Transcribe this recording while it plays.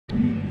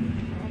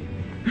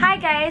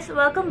guys!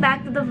 Welcome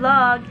back to the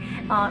vlog.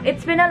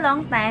 It's been a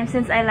long time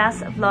since I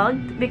last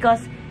vlogged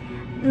because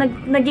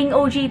naging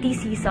OJT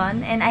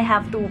season and I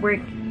have to work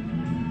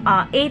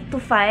 8 to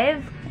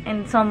 5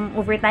 and some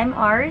overtime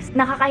hours.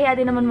 Nakakahiya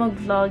din naman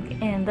mag-vlog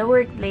in the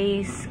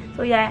workplace.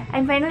 So yeah,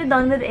 I'm finally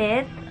done with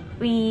it.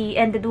 We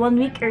ended 1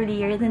 week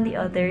earlier than the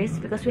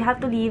others because we have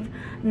to leave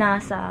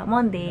na sa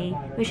Monday,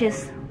 which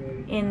is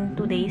in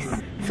 2 days.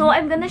 So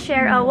I'm gonna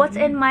share what's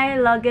in my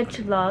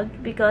luggage vlog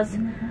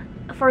because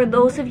for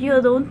those of you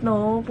who don't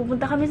know,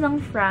 pupunta kami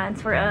ng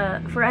France for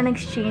an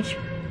exchange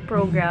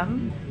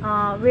program.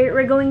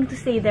 We're going to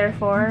stay there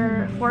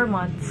for 4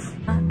 months.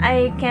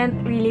 I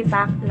can't really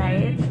pack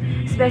light,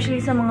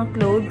 especially sa mga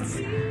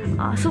clothes.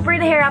 Super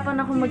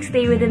nahirapan ako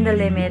magstay within the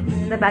limit,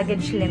 the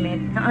baggage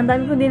limit. Ang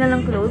dami ko din na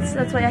ng clothes,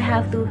 that's why I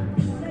have to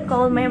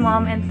call my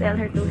mom and tell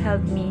her to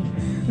help me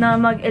na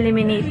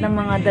mag-eliminate ng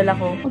mga dala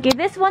ko. Okay,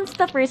 this one's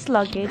the first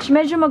luggage.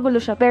 Medyo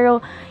magulo siya,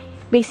 pero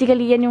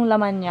basically yan yung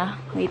laman niya.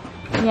 Wait,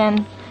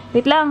 yan.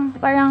 Wait lang,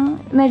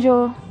 parang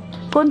medyo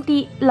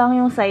konti lang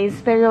yung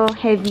size, pero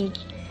heavy.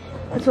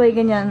 That's why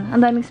ganyan. Ang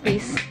daming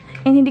space.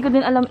 And hindi ko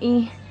din alam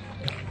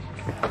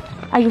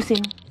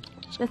ayusin.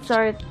 Let's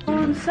start.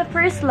 Sa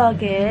first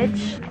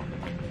luggage,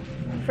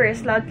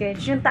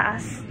 yung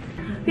taas.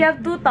 We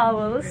have 2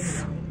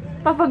 towels.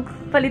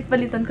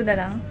 Papagpalit-palitan ko na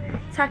lang.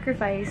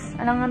 Sacrifice.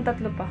 Alangan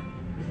 3 pa.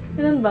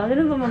 Ganun ba?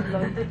 Ganun ba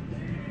mag-vlog?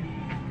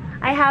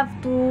 I have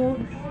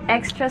 2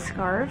 extra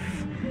scarf.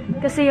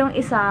 Kasi yung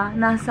isa,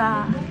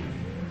 nasa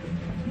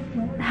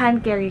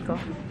hand carry ko.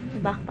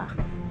 Backpack.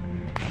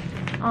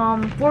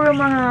 Puro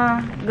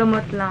mga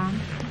gamot lang.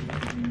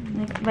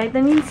 Like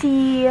vitamin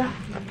C,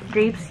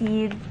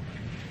 grapeseed,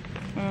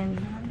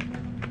 and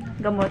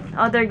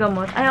other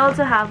gamot. I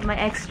also have my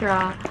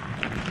extra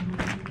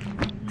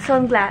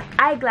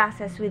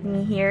eyeglasses with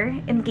me here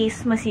in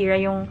case masira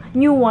yung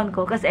new one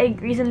ko. Kasi I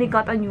recently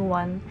got a new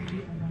one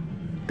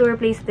to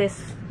replace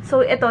this. So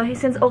ito,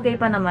 since okay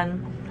pa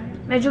naman,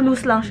 medyo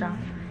loose lang siya.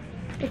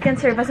 It can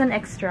serve as an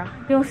extra.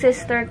 Yung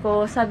sister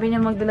ko, sabi niya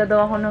magdala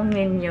daw ako ng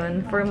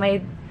minion for my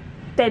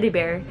teddy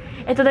bear.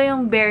 Ito daw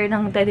yung bear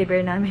ng teddy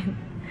bear namin.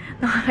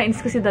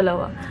 Nakakainis kasi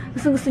dalawa.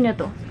 Gusto niya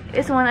to.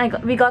 This one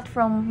we got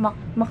from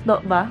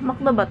Macdo ba?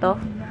 Macdo ba to?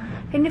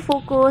 Hindi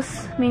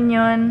focus,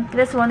 minion.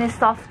 This one is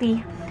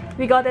Softy.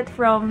 We got it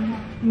from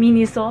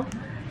Miniso.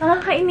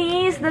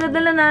 Nakakainis.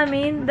 Dala-dala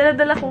namin.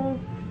 Dala-dala ko.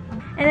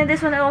 And then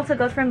this one I also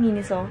got from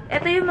Miniso.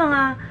 Ito yung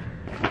mga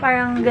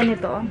parang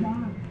ganito.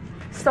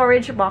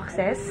 Storage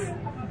boxes.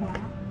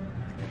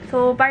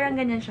 So, parang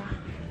ganyan siya.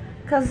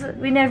 Because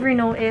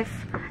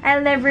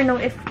I'll never know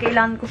if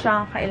kailangan ko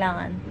siya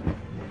kailangan.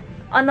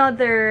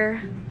 Another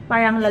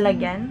parang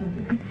lalagyan.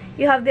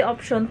 You have the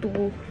option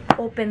to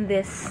open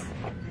this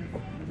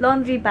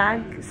laundry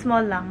bag.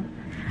 Small lang.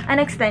 An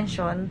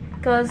extension.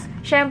 Because,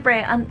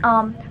 syempre,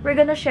 we're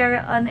gonna share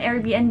an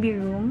Airbnb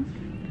room.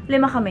 5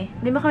 kami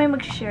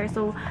mag-share.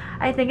 So,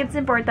 I think it's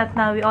important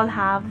na we all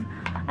have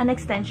an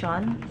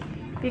extension.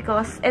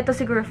 Because, ito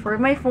siguro for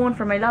my phone,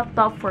 for my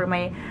laptop, for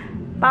my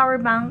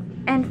power bank,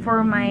 and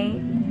for my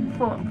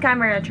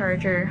camera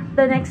charger.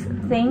 The next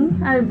thing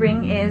I'll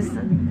bring is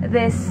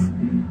this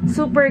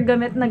super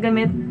gamit na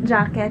gamit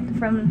jacket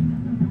from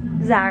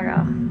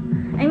Zara.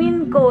 I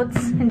mean,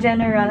 coats in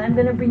general. I'm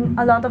gonna bring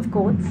a lot of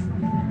coats.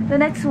 The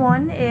next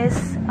one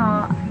is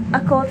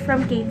a coat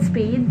from Kate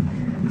Spade.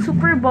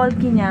 Super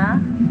bulky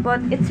niya, but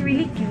it's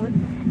really cute.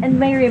 And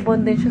may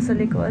ribbon din siya sa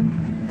likod.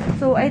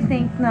 So, I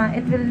think na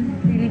it will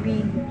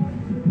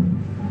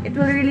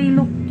really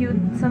look cute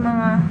sa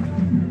mga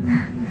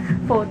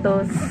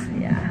photos.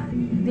 Yeah.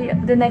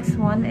 The next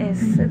one is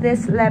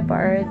this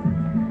leopard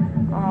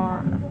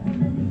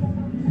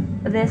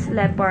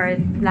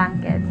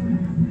blanket.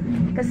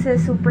 Kasi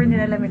super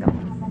nilalamig ako.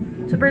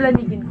 Super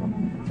lamigin ko.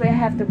 So, I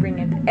have to bring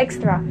it.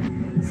 Extra.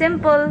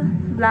 Simple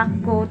black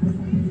coat.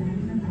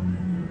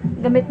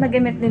 Gamit na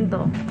gamit din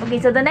to. Okay,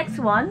 so the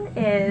next one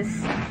is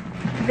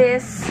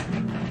this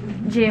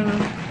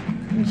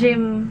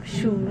gym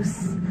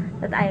shoes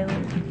that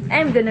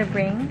I'm gonna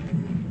bring.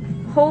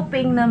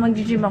 Hoping na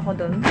mag-gym ako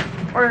dun.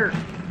 Or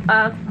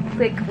a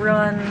quick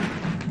run,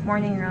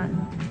 morning run.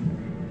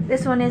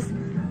 This one is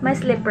my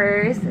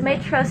slippers, my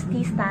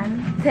trusty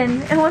stand. Then,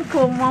 ewan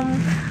ko, mom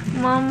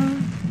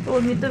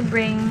told me to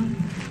bring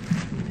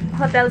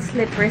hotel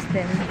slippers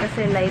din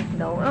kasi light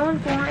daw.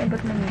 Ewan ko nga,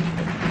 iba't naman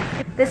ito.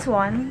 This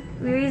one,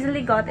 we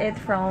recently got it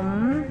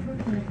from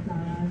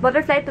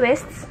Butterfly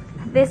Twists.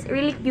 This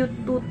really cute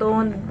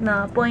two-toned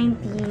na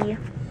pointy.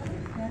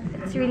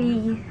 It's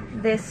really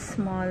this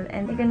small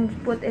and you can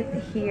put it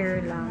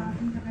here lang.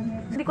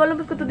 Hindi ko alam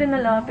ba't ko ito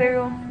dinala,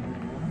 pero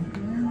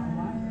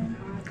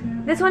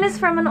this one is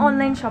from an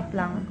online shop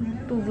lang.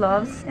 2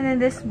 gloves, and then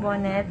this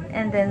bonnet,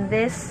 and then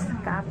this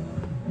cap.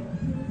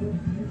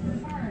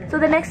 So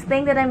the next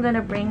thing that I'm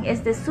gonna bring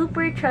is this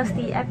super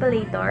trusty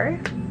epilator.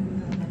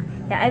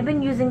 Yeah, I've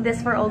been using this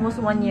for almost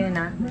 1 year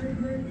na.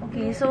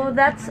 Okay, so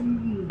that's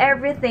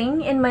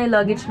everything in my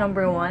luggage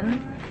number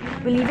 1.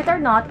 Believe it or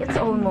not, it's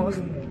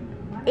almost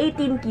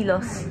 18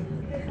 kilos.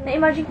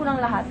 Na-imagine ko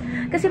lang lahat.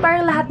 Kasi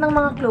parang lahat ng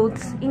mga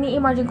clothes,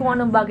 ini-imagine ko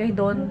anong bagay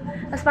doon.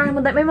 Tapos parang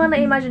may mga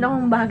na-imagine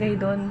akong bagay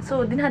doon.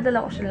 So,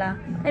 dinadala ko sila.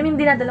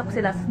 Dinadala ko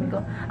sila. Sabi ko,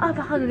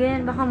 baka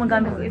ganyan, baka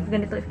magamit ko if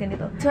ganito, if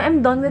ganito. So,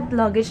 I'm done with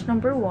luggage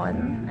number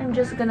 1. I'm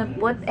just gonna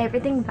put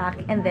everything back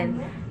and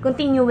then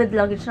continue with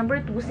luggage number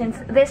 2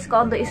 since this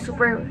condo is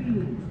super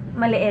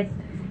maliit.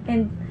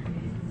 And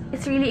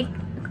it's really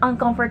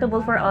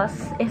uncomfortable for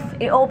us if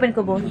i-open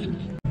ko both.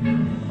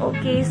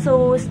 Okay,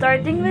 so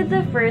starting with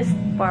the first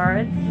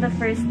part, the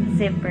first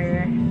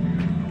zipper,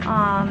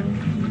 I'm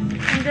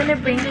gonna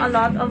bring a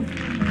lot of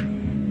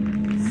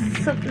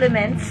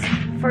supplements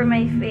for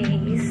my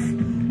face.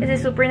 Kasi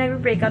super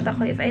nag-breakout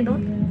ako if I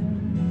don't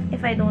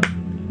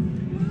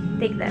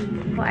take them.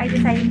 So I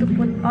decided to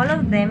put all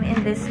of them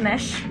in this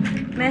mesh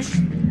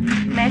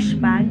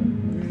bag.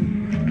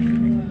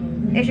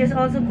 Which is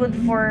also good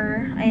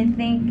for, I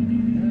think,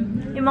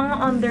 yung mga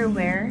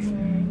underwear.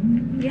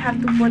 You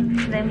have to put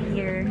them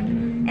here.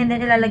 And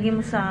then, ilalagay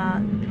mo sa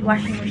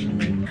washing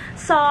machine.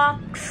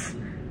 Socks,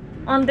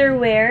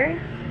 underwear,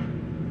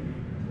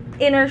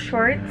 inner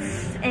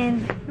shorts,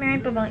 and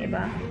meron pa bang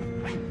iba?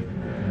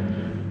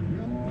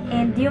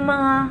 And yung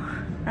mga,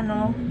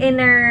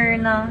 inner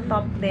na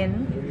top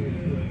din.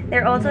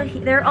 They're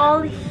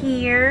all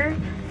here.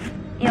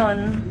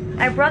 Yun.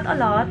 I brought a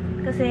lot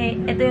kasi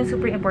ito yung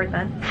super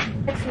important.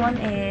 Next one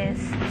is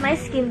my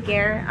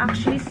skincare.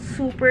 Actually,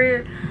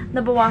 super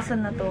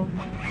nabawasan na to.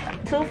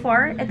 So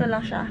far, ito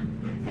lang siya.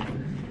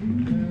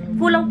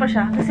 Kulang pa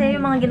siya kasi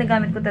yung mga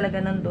ginagamit ko talaga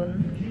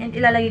nandun. And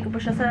ilalagay ko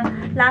pa siya sa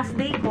last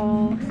day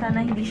ko.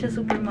 Sana hindi siya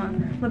super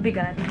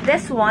mabigat.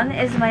 This one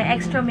is my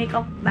extra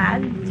makeup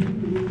bag.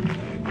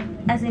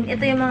 As in,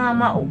 ito yung mga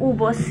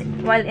mauubos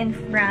while in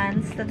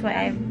France. That's why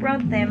I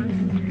brought them.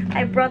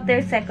 I brought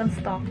their second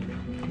stock.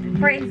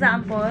 For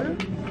example,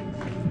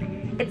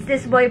 it's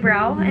this boy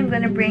brow. I'm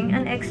gonna bring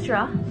an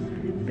extra.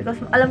 Because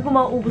alam ko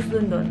mauubos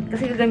dun.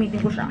 Kasi gagamitin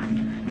ko siya.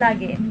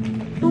 Lagi.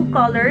 2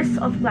 colors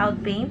of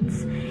cloud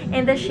paints.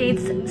 In the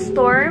shades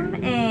Storm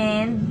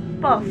and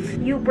Puff.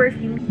 You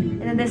perfume.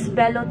 And then this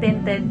Bello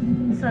tinted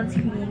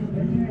sunscreen.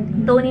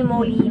 Tony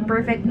Moly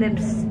Perfect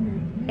Lips.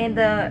 In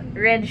the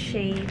red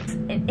shade.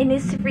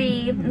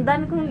 Innisfree. Ang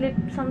dami kong lip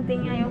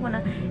something. Ayoko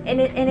na.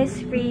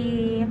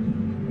 Innisfree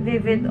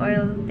Vivid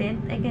Oil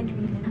Tint. I can't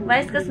read.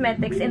 Vice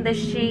Cosmetics in the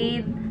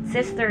shade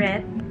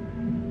Sisterette.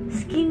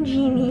 Skin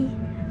Genie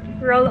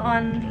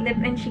Roll-On Lip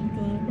and Cheek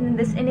Tint. And then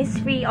this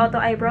Innisfree Auto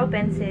Eyebrow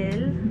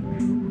Pencil.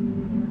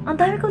 Ang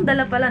dami kong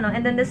dala pala, no?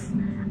 And then this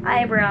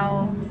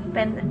eyebrow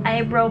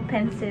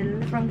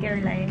pencil from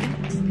Caroline.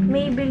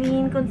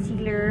 Maybelline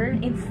Concealer.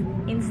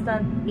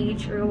 Instant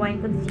Age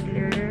Rewind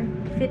Concealer.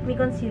 Fit Me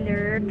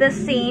Concealer. The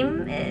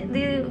same,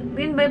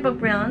 yun ba yung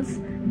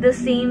pag-pronounce? The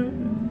same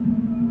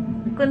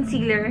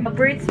concealer.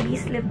 Burt's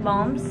Bees Lip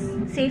Balms.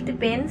 Safety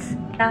pins.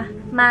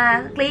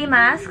 Clay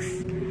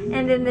masks.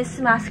 And then this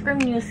mask from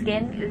New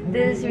Skin.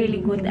 This is really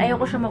good.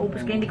 Ayoko siya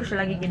maubos kaya hindi ko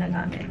siya lagi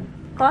ginagamit.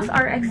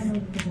 CosRX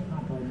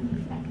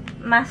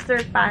Master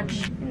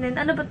Patch. And then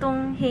ano ba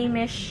tong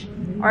Hamish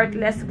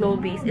Artless Glow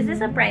Base? Is this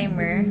a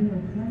primer?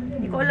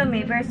 Hindi ko alam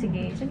pero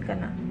sige. Diyan ka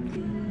na.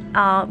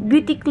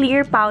 Beauty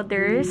Clear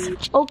Powders.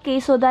 Okay,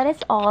 so that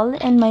is all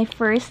in my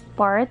first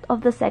part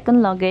of the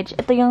second luggage.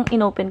 Ito yung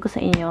inopen ko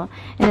sa inyo.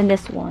 And then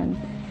this one.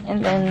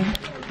 And then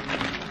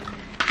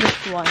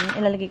this one.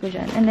 Ilalagay ko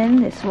dyan. And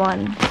then this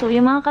one. So,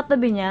 yung mga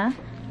katabi niya,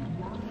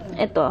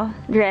 ito,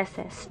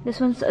 dresses.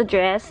 This one's a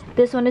dress.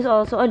 This one is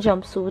also a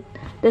jumpsuit.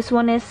 This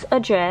one is a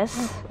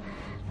dress.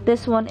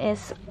 This one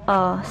is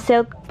a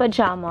silk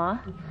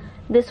pajama.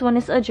 This one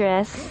is a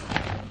dress.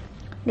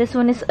 This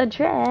one is a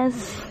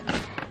dress.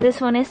 This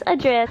one is a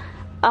dress.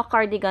 A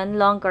cardigan,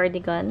 long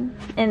cardigan.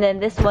 And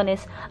then this one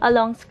is a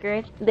long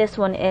skirt. This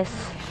one is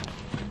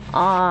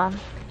a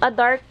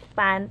dark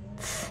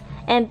pants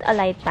and a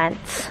light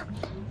pants.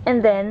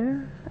 And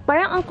then,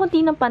 parang ang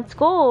konti ng pants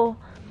ko.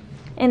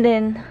 And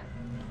then,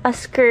 a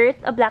skirt,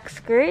 a black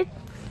skirt.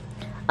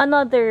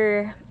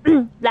 Another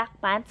black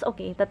pants.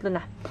 Okay, tatlo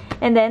na.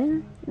 And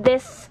then,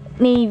 this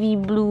navy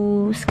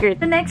blue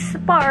skirt. The next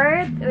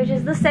part, which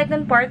is the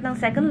second part ng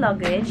second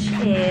luggage,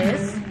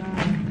 is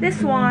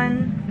this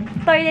one.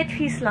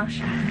 Toiletries lang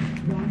siya.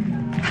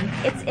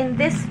 It's in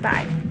this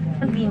bag.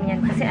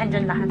 Convenient kasi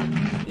andyan lahat.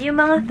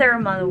 Yung mga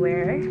thermal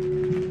wear.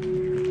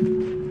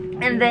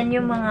 And then,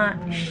 yung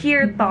mga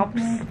sheer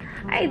tops.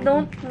 I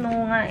don't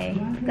know nga eh.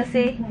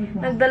 Kasi,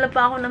 nagdala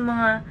pa ako ng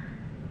mga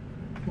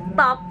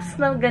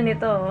tops na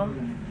ganito.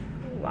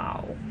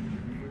 Wow.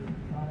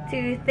 Do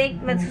you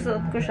think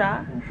magsusuot ko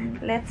siya?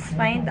 Let's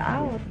find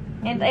out.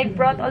 And I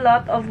brought a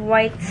lot of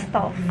white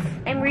stuff.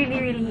 I'm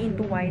really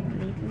into white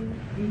lately.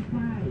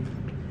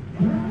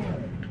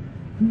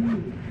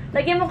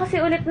 Lagyan mo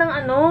kasi ulit ng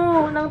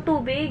ng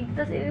tubig.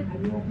 Tapos,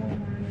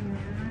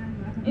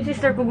 yung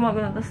sister ko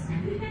gumagano. Tapos,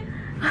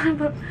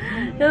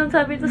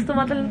 sabi, tapos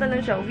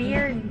tumatalon-talon siya.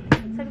 Weird.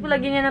 Sabi ko,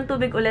 lagyan niya ng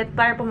tubig ulit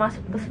para pumasok,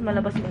 tapos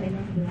malabas ulit.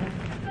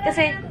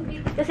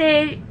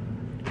 Kasi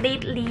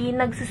lately,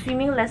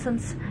 nagsuswimming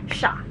lessons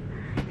siya.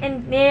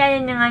 And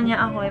niyayayan niya nga niya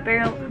ako eh.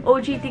 Pero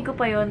OGT ko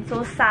pa yun.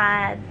 So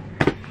sad.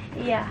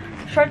 Yeah.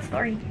 Short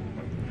story.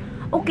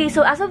 Okay,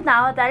 so as of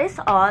now, that is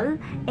all.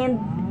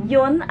 And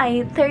yun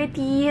ay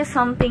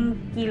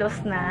 30-something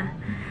kilos na.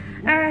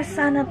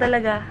 Sana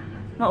talaga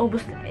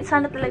maubos.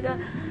 Sana talaga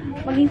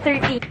maging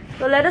 30.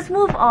 So let us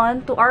move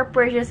on to our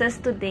purchases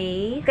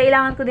today.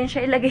 Kailangan ko din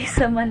siya ilagay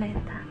sa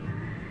maleta.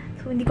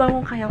 So hindi ko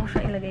alam kung kaya ko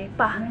siya ilagay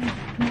pa.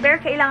 Pero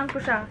kailangan ko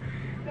siya.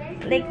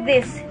 Like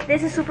this.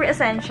 This is super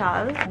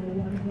essential.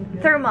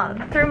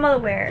 Thermal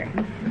wear.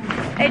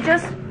 I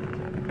just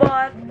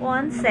bought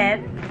one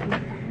set.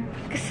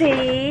 Kasi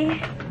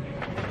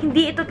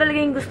hindi ito talaga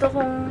yung gusto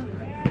kong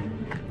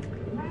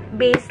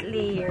base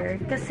layer.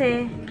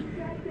 Kasi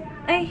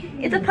ay,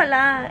 ito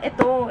pala.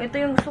 Ito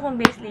yung gusto kong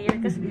base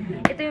layer. Kasi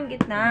ito yung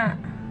gitna.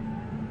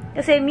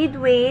 Kasi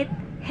mid-weight,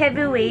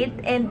 heavyweight,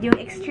 and yung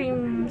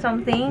extreme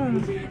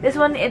something. This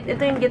one,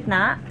 ito yung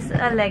gitna.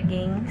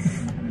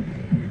 Leggings.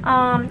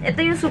 Ito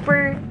yung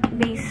super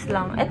base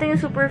lang. Ito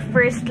yung super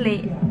first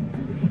layer.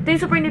 Ito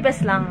yung super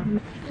nipes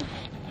lang.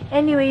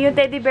 Anyway, yung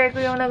teddy bear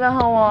ko yung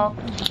naghahawak.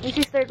 Yung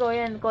sister ko,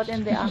 yan, caught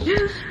in the act.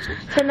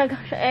 So,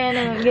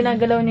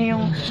 ginagalaw niya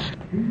yung...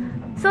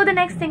 So, the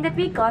next thing that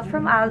we got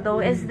from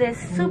Aldo is this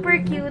super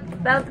cute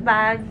belt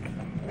bag.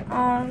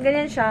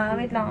 Ganyan siya.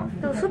 Wait lang.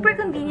 So, super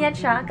convenient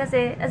siya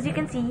kasi, as you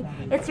can see,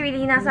 it's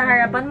really nasa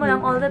harapan mo lang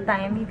all the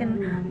time. You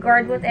can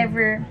guard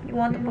whatever you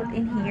want to put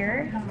in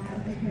here.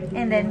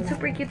 And then,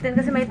 super cute din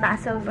kasi may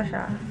tassel pa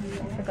siya.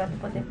 I forgot to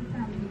put it.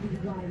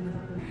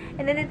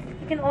 And then,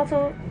 you can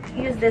also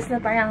use this na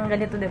parang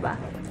ganito, diba?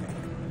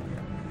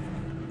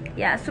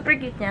 Yeah, super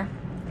cute niya.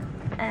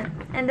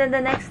 And then, the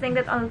next thing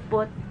that I'll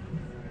put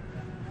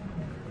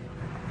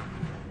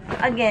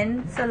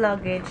again sa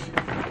luggage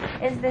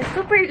is this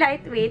super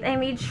lightweight. I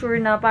made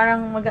sure na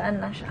parang magaan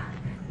lang siya.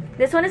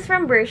 This one is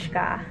from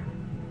Bershka.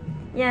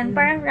 Yan,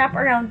 parang wrap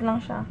around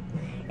lang siya.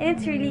 And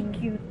it's really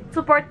cute.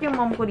 Support yung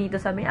mom ko dito.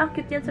 Sabi niya,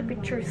 cute yan sa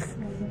pictures.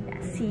 Yeah,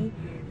 see?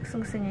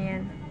 Gusto niya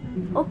yan.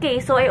 Okay,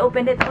 so I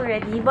opened it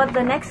already. But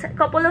the next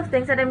couple of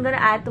things that I'm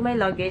gonna add to my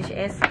luggage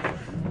is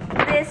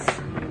this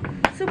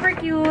super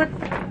cute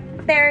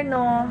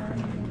terno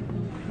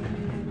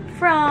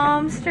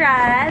from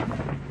Strat.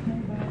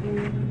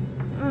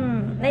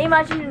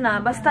 Na-imagine nyo na,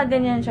 basta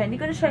ganyan siya. Hindi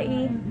ko na siya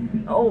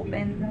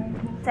i-open.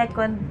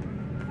 Second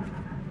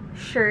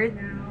shirt.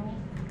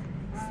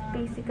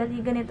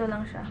 Basically, ganito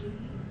lang siya.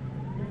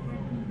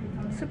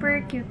 Super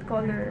cute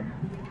color.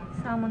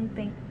 Salmon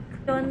pink.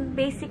 Yun,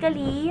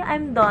 basically,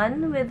 I'm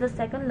done with the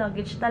second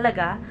luggage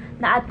talaga.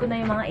 Na-add ko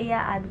na yung mga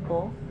i-add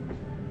ko.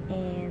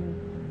 And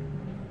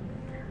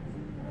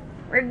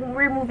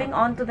we're moving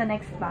on to the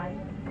next bag.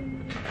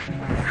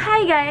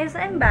 Hi guys,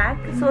 I'm back.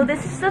 So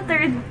this is the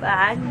third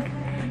bag.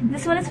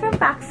 This one is from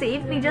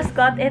PacSafe. We just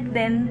got it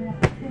then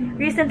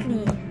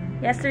recently.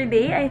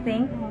 Yesterday, I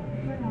think.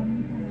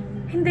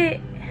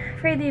 Hindi.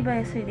 Friday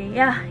ba yesterday?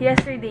 Yeah,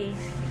 yesterday.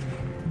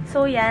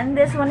 So yan,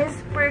 this one is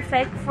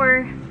perfect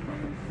for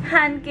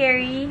hand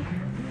carry.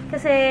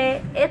 Kasi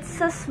it's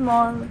a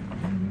small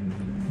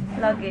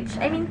luggage.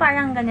 I mean,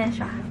 parang ganyan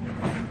siya.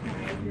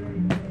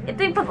 Ito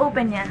yung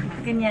pag-open niya.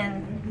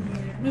 Ganyan.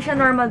 Hindi siya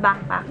normal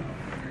backpack.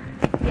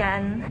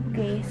 Yan.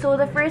 Okay, so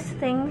the first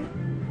thing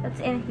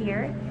that's in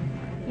here,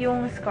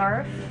 yung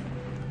scarf.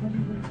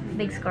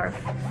 Big scarf.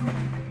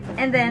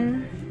 And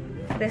then,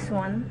 this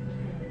one.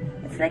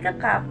 It's like a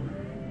cap.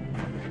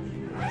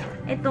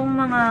 Itong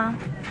mga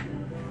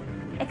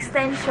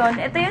extension.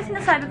 Ito yung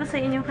sinasabi ko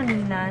sa inyo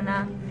kanina na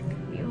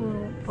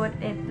you put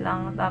it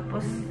lang.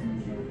 Tapos,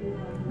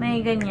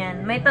 may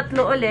ganyan. May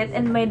tatlo ulit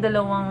and may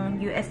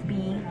dalawang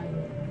USB.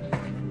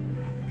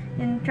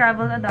 And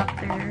travel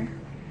adapter.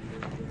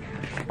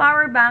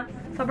 Power bank.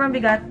 Sobrang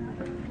bigat.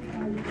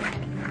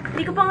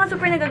 Hindi ko pa nga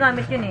super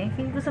nagagamit yun eh.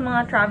 Feeling ko sa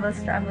mga travels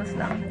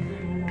lang.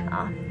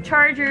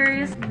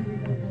 Chargers.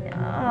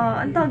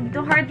 Ang tawag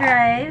dito, hard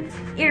drives.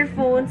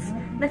 Earphones.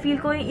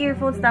 Na-feel ko yung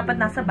earphones dapat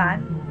nasa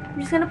bag.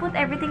 I'm just gonna put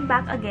everything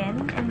back again.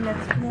 And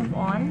let's move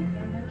on.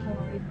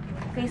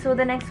 Okay, so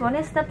the next one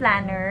is the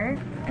planner.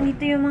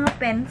 Andito yung mga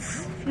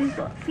pens.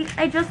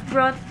 I just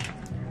brought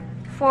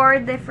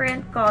 4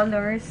 different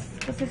colors.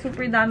 Kasi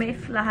super dami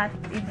if lahat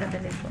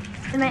idadali ko.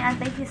 And my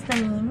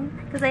antihistamine.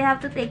 Because I have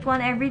to take one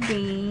every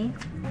day.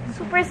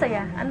 Super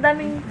saya. Ang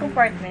daming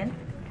compartment.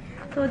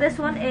 So this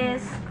one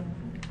is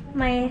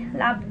my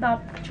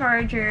laptop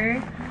charger.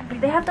 I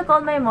have to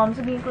call my mom.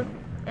 Sabihin ko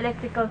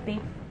electrical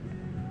tape.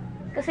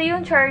 Kasi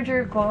yung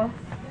charger ko,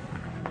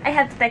 I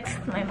had to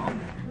text my mom.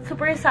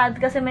 Super sad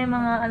kasi may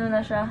mga ano na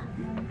siya.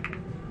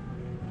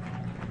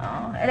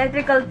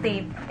 Electrical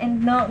tape.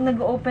 And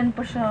nag-open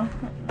pa siya.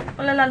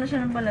 Palala na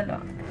siya ng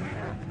palala.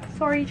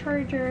 Sorry,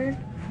 charger.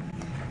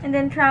 And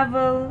then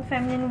travel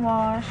feminine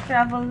wash,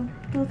 travel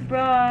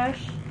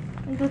toothbrush,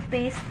 and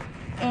toothpaste,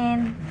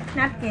 and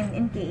napkin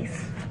in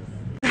case.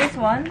 This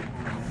one,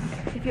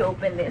 if you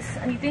open this,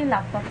 andito yung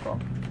laptop ko.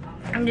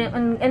 I'm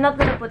not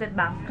gonna put it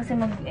back kasi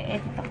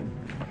mag-edit ako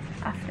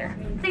after.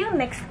 Ito yung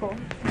next ko.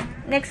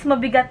 Next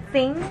mabigat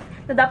thing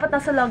na dapat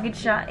nasa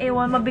luggage siya.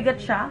 Ewan, mabigat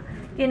siya.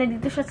 Okay,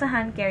 nandito siya sa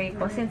hand carry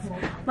ko since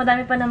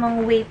madami pa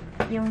namang weight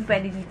yung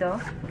pwede dito.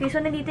 Okay,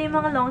 so nandito yung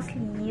mga long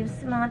sleeves,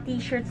 mga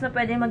t-shirts na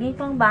pwede maging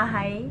pang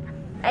bahay.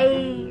 I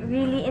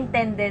really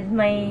intended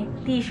my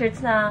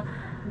t-shirts na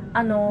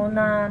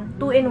na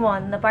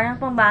 2-in-1 na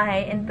parang pang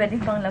bahay and pwede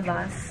pang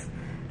labas.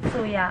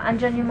 So yeah,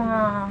 andyan yung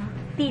mga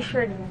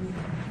t-shirt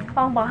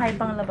pang bahay,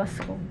 pang labas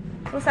ko.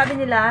 So sabi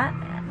nila,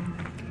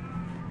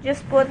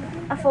 just put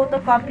a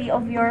photocopy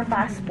of your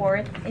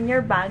passport in your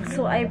bag.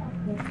 So I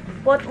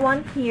put one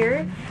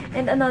here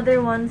and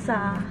another one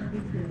sa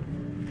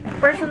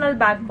personal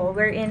bag ko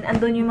wherein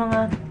andun yung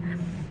mga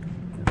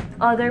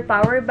other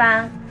power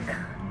bank,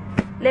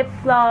 lip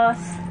gloss,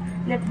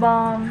 lip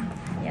balm,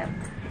 yeah.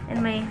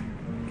 And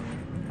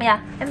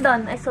I'm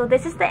done. So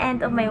this is the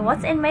end of my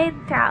what's in my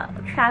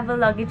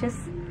travel luggages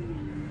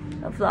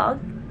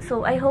vlog.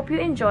 So I hope you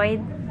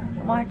enjoyed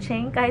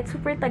watching kahit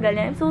super tagal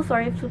niya. I'm so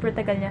sorry if super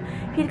tagal niya.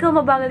 Feel ko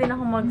mabagal din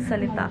ako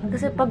magsalita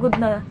kasi pagod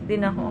na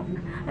din ako.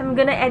 I'm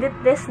gonna edit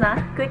this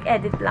na. Quick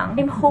edit lang.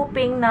 I'm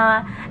hoping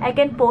na I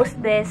can post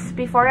this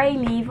before I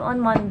leave on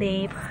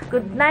Monday.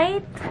 Good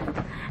night.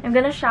 I'm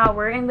gonna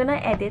shower. I'm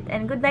gonna edit.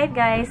 And good night,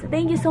 guys.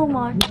 Thank you so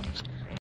much.